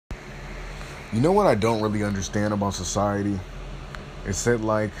You know what I don't really understand about society? It's that,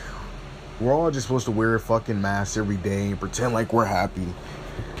 like, we're all just supposed to wear a fucking mask every day and pretend like we're happy.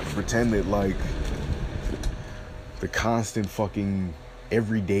 Pretend that, like, the constant fucking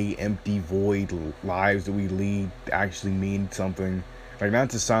everyday empty void lives that we lead actually mean something. Like, not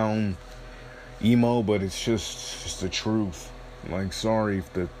to sound emo, but it's just the truth. Like, sorry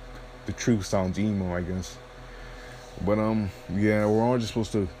if the truth sounds emo, I guess. But, yeah, we're all just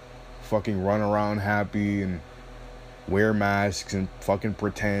supposed to fucking run around happy and wear masks and fucking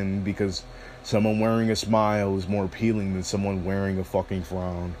pretend because someone wearing a smile is more appealing than someone wearing a fucking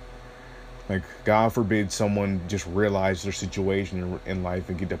frown. Like, God forbid someone just realize their situation in life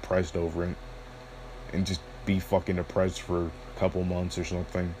and get depressed over it. And just be fucking depressed for a couple months or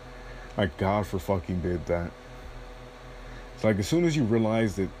something. Like, God for fucking bid that. It's like, as soon as you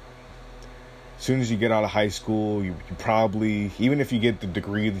realize that, as soon as you get out of high school, you probably, even if you get the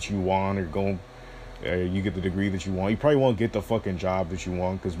degree that you want or you get the degree that you want, you probably won't get the fucking job that you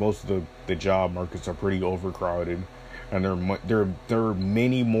want because most of the job markets are pretty overcrowded. And there are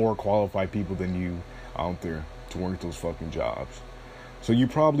many more qualified people than you out there to work those fucking jobs. So you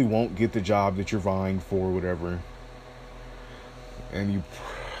probably won't get the job that you're vying for, whatever. And you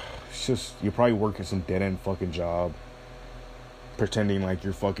probably work at some dead-end fucking job, pretending like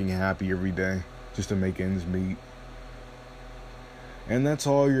you're fucking happy every day just to make ends meet. And that's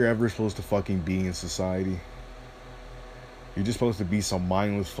all you're ever supposed to fucking be in society. You're just supposed to be some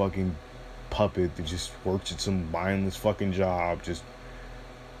mindless fucking puppet that just works at some mindless fucking job, just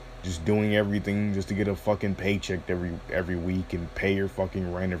doing everything just to get a fucking paycheck every week and pay your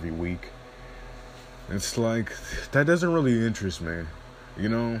fucking rent every week. It's like, that doesn't really interest me, you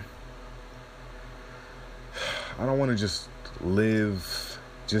know? I don't want to just live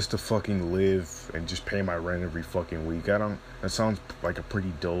just to fucking live and just pay my rent every fucking week. That sounds like a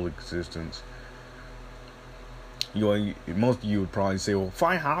pretty dull existence. You know, most of you would probably say, well,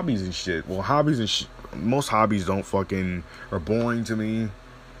 find hobbies and shit. Well, most hobbies are boring to me.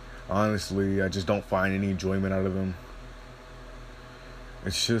 Honestly, I just don't find any enjoyment out of them.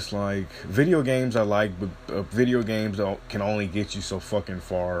 It's just like, video games I like, but video games can only get you so fucking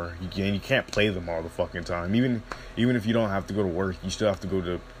far. You can't play them all the fucking time. Even if you don't have to go to work, you still have to go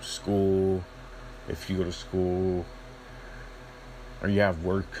to school. If you go to school, or you have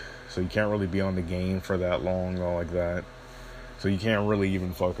work, so you can't really be on the game for that long, all like that. So you can't really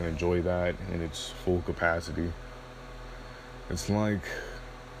even fucking enjoy that in its full capacity. It's like,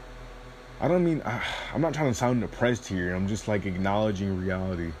 I'm not trying to sound depressed here. I'm just like acknowledging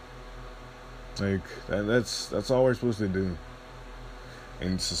reality. Like, that's all we're supposed to do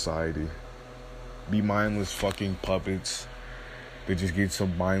in society. Be mindless fucking puppets that just get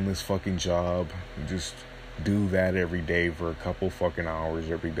some mindless fucking job and just do that every day for a couple fucking hours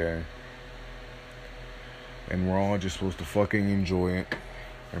every day. And we're all just supposed to fucking enjoy it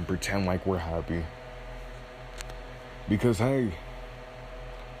and pretend like we're happy. Because, hey,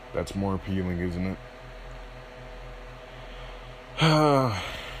 that's more appealing, isn't it?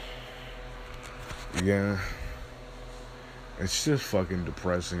 Yeah. It's just fucking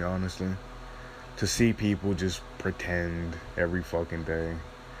depressing, honestly. To see people just pretend every fucking day.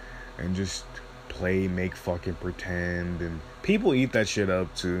 And just make fucking pretend. And people eat that shit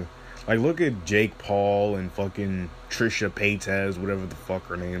up, too. Like, look at Jake Paul and fucking Trisha Paytas, whatever the fuck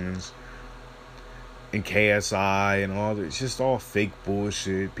her name is. And KSI and all that. It's just all fake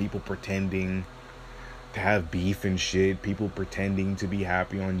bullshit. People pretending to have beef and shit. People pretending to be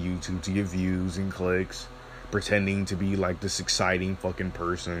happy on YouTube to get views and clicks. Pretending to be like this exciting fucking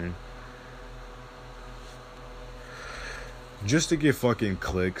person. Just to get fucking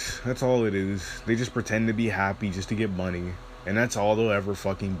clicks. That's all it is. They just pretend to be happy just to get money. And that's all they'll ever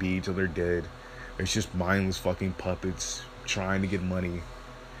fucking be till they're dead. It's just mindless fucking puppets trying to get money.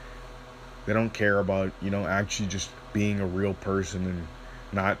 They don't care about, actually just being a real person and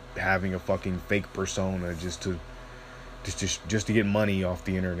not having a fucking fake persona just to get money off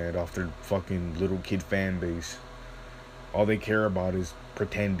the internet, off their fucking little kid fan base. All they care about is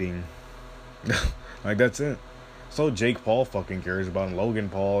pretending. Like, that's it. So Jake Paul fucking cares about, and Logan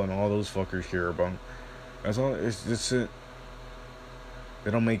Paul and all those fuckers care about. That's all. It's just it.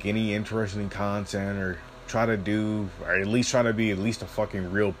 They don't make any interesting content or try to be at least a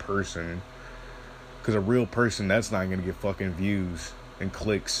fucking real person. Because a real person, that's not going to get fucking views and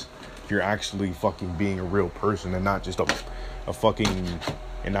clicks if you're actually fucking being a real person and not just a fucking,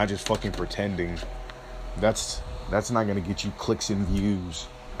 and not just fucking pretending. That's not going to get you clicks and views.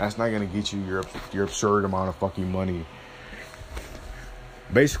 That's not going to get you your absurd amount of fucking money.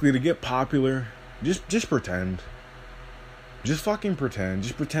 Basically, to get popular, just pretend. Just fucking pretend.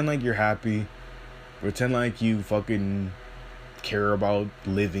 Just pretend like you're happy. Pretend like you fucking care about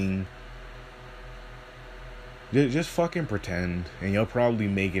living. Just fucking pretend. And you'll probably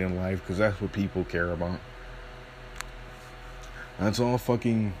make it in life, because that's what people care about. That's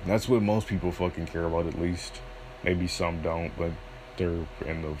what most people fucking care about, at least. Maybe some don't, but they're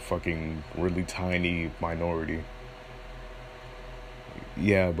in the fucking really tiny minority.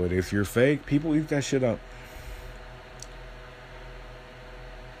 Yeah, but if you're fake, people eat that shit up.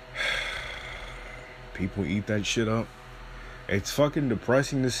 People eat that shit up. It's fucking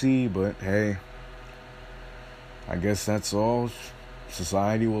depressing to see, but hey, I guess that's all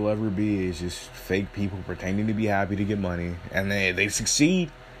society will ever be, is just fake people pretending to be happy to get money, and they succeed.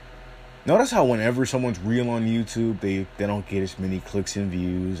 Notice how whenever someone's real on YouTube, they don't get as many clicks and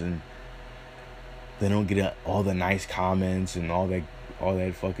views, and they don't get all the nice comments and all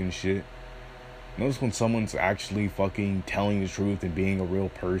that fucking shit. Notice when someone's actually fucking telling the truth and being a real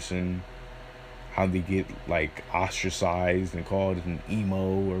person, how they get like ostracized and called an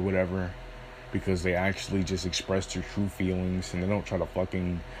emo or whatever, because they actually just express their true feelings, and they don't try to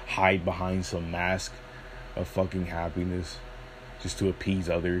fucking hide behind some mask of fucking happiness just to appease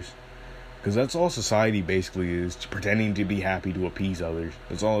others. Because that's all society basically is, pretending to be happy to appease others.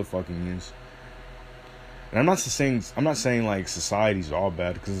 That's all it fucking is. And I'm not saying like society's all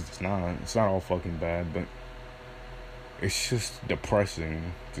bad, because it's not all fucking bad, but it's just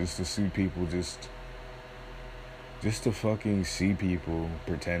depressing just to see people just to fucking see people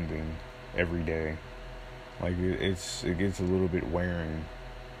pretending every day. Like it gets a little bit wearing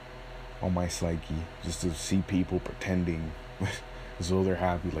on my psyche just to see people pretending as though they're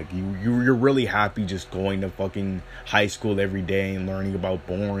happy. Like you're really happy just going to fucking high school every day and learning about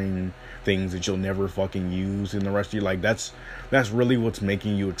boring things that you'll never fucking use in the rest of your life. That's really what's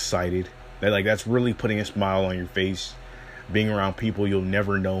making you excited. That's really putting a smile on your face. Being around people you'll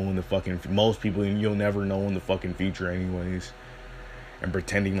never know in the fucking, most people you'll never know in the fucking future anyways, and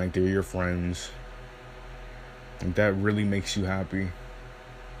pretending like they're your friends. Like, that really makes you happy.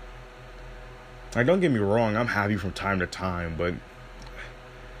 Like, don't get me wrong, I'm happy from time to time, but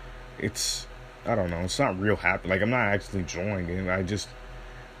I don't know, it's not real happy. Like, I'm not actually enjoying it.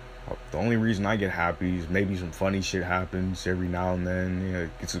 The only reason I get happy is maybe some funny shit happens every now and then. You know,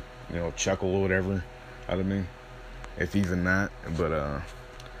 it gets a chuckle or whatever out of me, if even that. But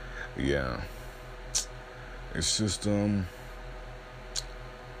yeah, it's just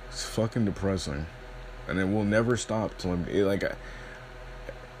it's fucking depressing, and it will never stop till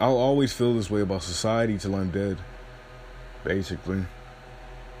I'll always feel this way about society till I'm dead, basically.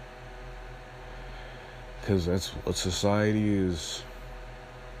 Because that's what society is.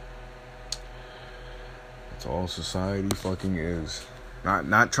 That's all society fucking is.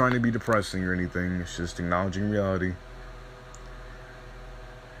 Not trying to be depressing or anything. It's just acknowledging reality.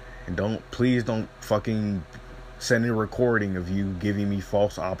 And please don't fucking send a recording of you giving me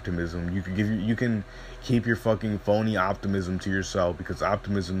false optimism. You can keep your fucking phony optimism to yourself, because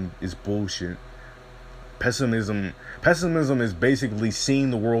optimism is bullshit. Pessimism is basically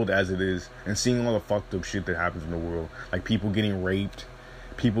seeing the world as it is and seeing all the fucked up shit that happens in the world. Like people getting raped,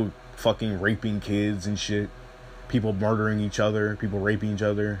 people fucking raping kids and shit, people murdering each other, people raping each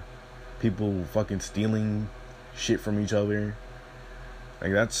other, people fucking stealing shit from each other.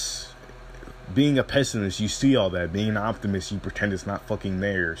 Like, that's being a pessimist. You see all that. Being an optimist, you pretend it's not fucking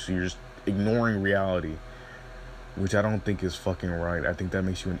there, so you're just ignoring reality, which I don't think is fucking right. I think that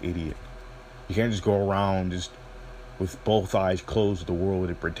makes you an idiot. You can't just go around just with both eyes closed to the world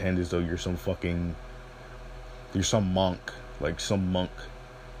and pretend as though you're some monk. Like some monk.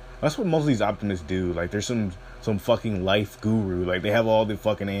 That's what most of these optimists do. Like, there's some fucking life guru. Like, they have all the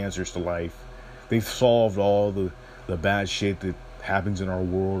fucking answers to life. They've solved all the bad shit that happens in our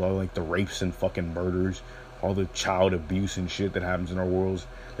world. All like the rapes and fucking murders, all the child abuse and shit that happens in our worlds.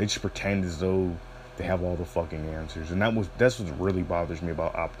 They just pretend as though they have all the fucking answers. And that's what really bothers me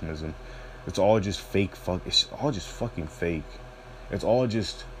about optimism. It's all just fake it's all just fucking fake. It's all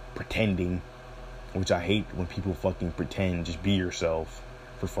just pretending, which I hate when people fucking pretend. Just be yourself,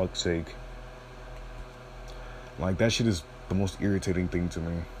 for fuck's sake. Like, that shit is the most irritating thing to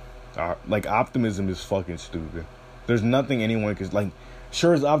me. Like, optimism is fucking stupid. There's nothing anyone could, like,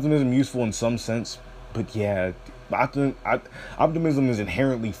 sure, is optimism useful in some sense, but yeah, optimism is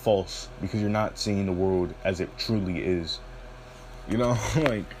inherently false because you're not seeing the world as it truly is. You know,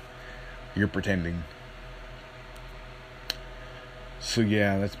 like, you're pretending. So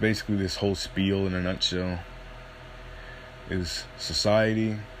yeah, that's basically this whole spiel in a nutshell. Is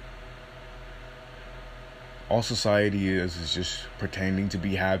society. All society is just pretending to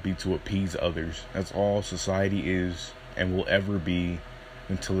be happy to appease others. That's all society is. and will ever be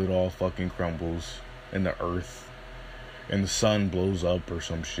until it all fucking crumbles in the earth and the sun blows up or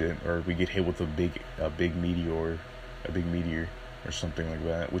some shit, or we get hit with a big meteor or something like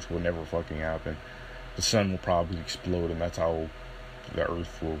that, which will never fucking happen. The sun will probably explode, and that's how the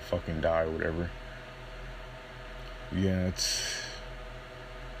earth will fucking die or whatever. Yeah, it's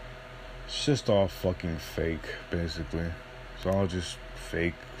just all fucking fake, basically. It's all just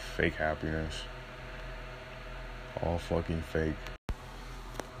fake happiness. All fucking fake.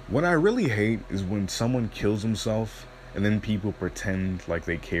 What I really hate is when someone kills himself and then people pretend like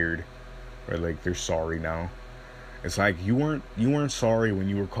they cared or like they're sorry now. It's like you weren't sorry when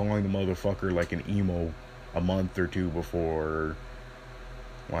you were calling the motherfucker like an emo a month or two before, or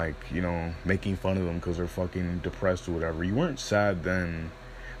like, you know, making fun of them because they're fucking depressed or whatever. You weren't sad then,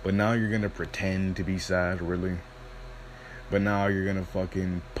 but now you're gonna pretend to be sad, really. But now you're gonna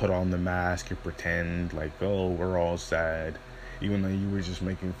fucking put on the mask and pretend like, oh, we're all sad, even though you were just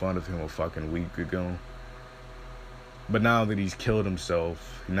making fun of him a fucking week ago. But now that he's killed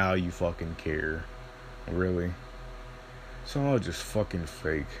himself, now you fucking care. Really. It's all just fucking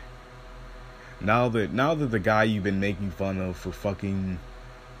fake. Now that the guy you've been making fun of for fucking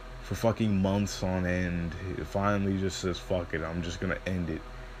months on end, it finally just says, fuck it, I'm just gonna end it.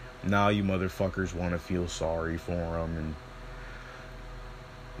 Now you motherfuckers want to feel sorry for him, and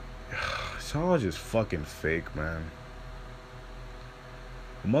it's all just fucking fake, man.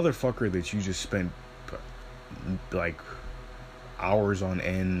 The motherfucker that you just spent like hours on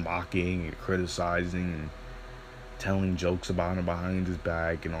end mocking and criticizing and telling jokes about him behind his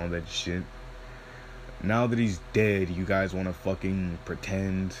back and all that shit. Now that he's dead, you guys want to fucking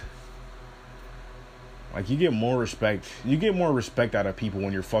pretend. Like, you get more respect out of people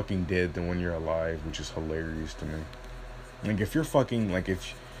when you're fucking dead than when you're alive, which is hilarious to me. Like, if you're fucking, like,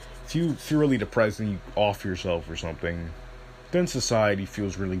 if you're really depressed and you off yourself or something, then society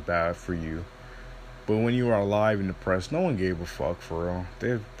feels really bad for you. But when you were alive and depressed, no one gave a fuck, for real.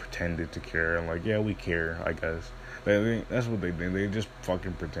 They pretended to care. Like, yeah, we care, I guess. That's what they did. They just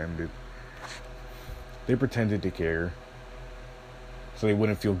fucking pretended. They pretended to care, so they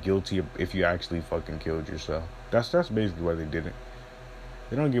wouldn't feel guilty if you actually fucking killed yourself. That's basically why they did it.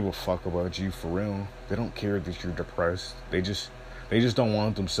 They don't give a fuck about you, for real. They don't care that you're depressed. They just don't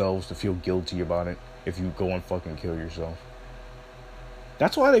want themselves to feel guilty about it if you go and fucking kill yourself.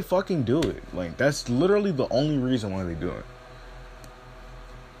 That's why they fucking do it. Like, that's literally the only reason why they do it.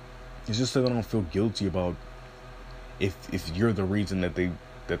 It's just so they don't feel guilty about if you're the reason that they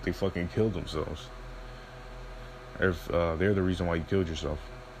fucking killed themselves. If they're the reason why you killed yourself.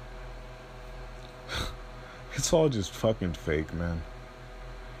 It's all just fucking fake, man.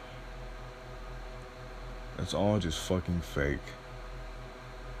 It's all just fucking fake.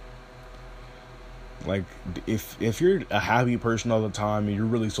 Like, if you're a happy person all the time and you're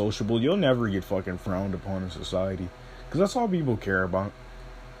really sociable, you'll never get fucking frowned upon in society. Because that's all people care about.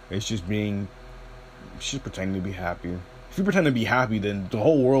 It's just pretending to be happy. If you pretend to be happy, then the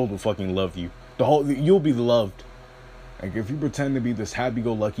whole world will fucking love you. You'll be loved. Like, if you pretend to be this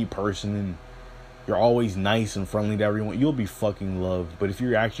happy-go-lucky person and you're always nice and friendly to everyone, you'll be fucking loved. But if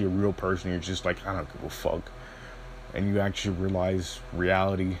you're actually a real person, you're just like, I don't give a fuck, and you actually realize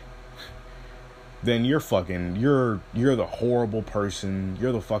reality, then you're the horrible person.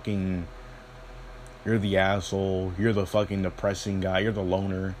 You're the asshole. You're the fucking depressing guy. You're the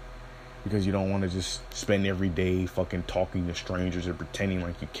loner. Because you don't want to just spend every day fucking talking to strangers and pretending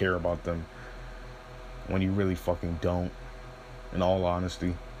like you care about them when you really fucking don't, in all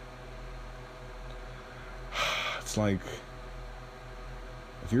honesty. It's like,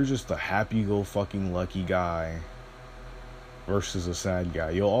 if you're just a happy-go-fucking-lucky guy versus a sad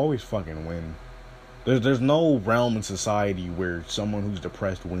guy, you'll always fucking win. There's no realm in society where someone who's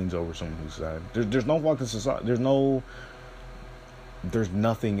depressed wins over someone who's sad. There's no fucking society. There's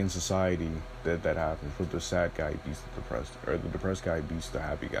nothing in society that happens where the sad guy beats the depressed, or the depressed guy beats the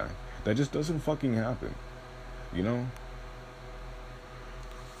happy guy. That just doesn't fucking happen, you know?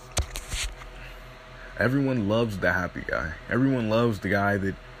 Everyone loves the happy guy. Everyone loves the guy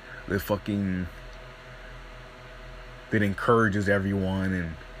that encourages everyone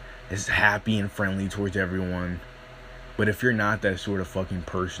and is happy and friendly towards everyone. But if you're not that sort of fucking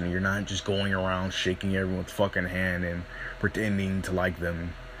person, you're not just going around shaking everyone's fucking hand and pretending to like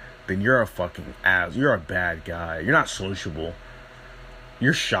them, then you're a fucking ass. You're a bad guy. You're not sociable.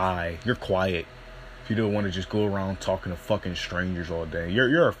 You're shy. You're quiet. If you don't want to just go around talking to fucking strangers all day,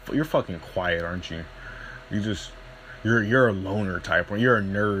 you're fucking quiet, aren't you? You're a loner type. You're a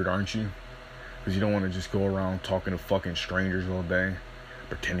nerd, aren't you? Because you don't want to just go around talking to fucking strangers all day,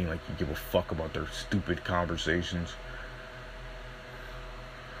 pretending like you give a fuck about their stupid conversations.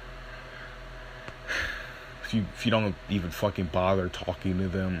 if you don't even fucking bother talking to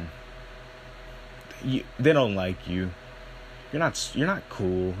them, they don't like you. You're not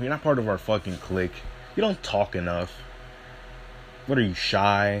cool. You're not part of our fucking clique. You don't talk enough. What are you,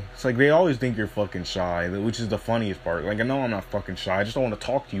 shy? It's like they always think you're fucking shy, which is the funniest part. Like, I know I'm not fucking shy. I just don't want to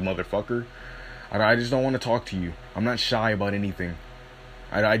talk to you, motherfucker. I just don't want to talk to you. I'm not shy about anything.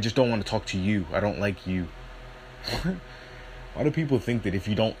 I just don't want to talk to you. I don't like you. Why do people think that if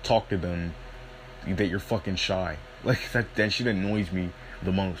you don't talk to them, that you're fucking shy? Like, that shit annoys me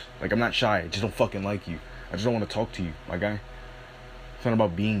the most. Like, I'm not shy. I just don't fucking like you. I just don't want to talk to you, my guy. It's not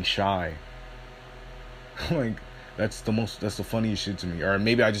about being shy. Like, that's the funniest shit to me. Or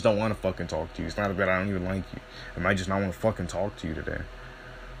maybe I just don't want to fucking talk to you. It's not that I don't even like you. I might just not want to fucking talk to you today.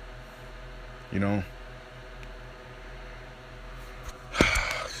 You know?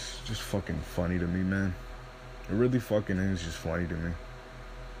 It's just fucking funny to me, man. It really fucking is just funny to me.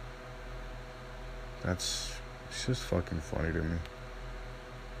 It's just fucking funny to me.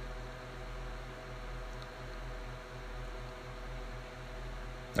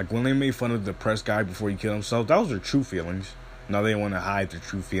 Like, when they made fun of the depressed guy before he killed himself, that was their true feelings. Now they want to hide their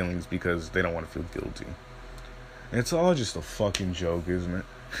true feelings because they don't want to feel guilty. It's all just a fucking joke, isn't it?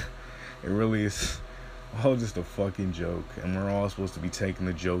 It really is all just a fucking joke. And we're all supposed to be taking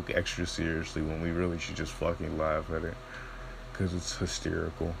the joke extra seriously when we really should just fucking laugh at it. Because it's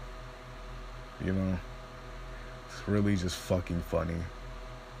hysterical. You know? It's really just fucking funny.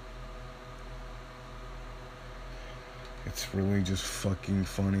 It's really just fucking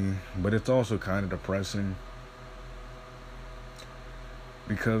funny. But it's also kind of depressing.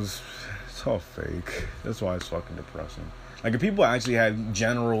 Because it's all fake. That's why it's fucking depressing. Like, if people actually had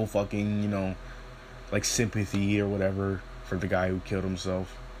general fucking, you know, like, sympathy or whatever for the guy who killed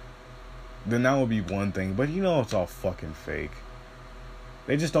himself, then that would be one thing. But you know it's all fucking fake.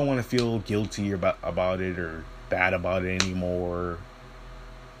 They just don't want to feel guilty about it or bad about it anymore.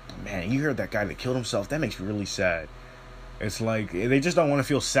 Man, you heard that guy that killed himself? That makes me really sad. It's like, they just don't want to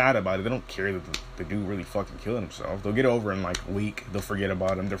feel sad about it. They don't care that the dude really fucking killed himself. They'll get over in like a week. They'll forget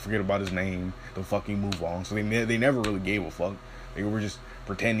about him. They'll forget about his name. They'll fucking move on. So they never really gave a fuck. They were just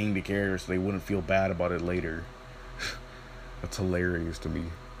pretending to care so they wouldn't feel bad about it later. That's hilarious to me.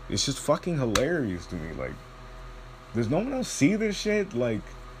 It's just fucking hilarious to me. Like, does no one else see this shit? Like,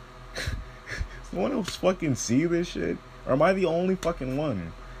 does no one else fucking see this shit? Or am I the only fucking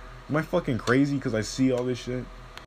one? Am I fucking crazy because I see all this shit?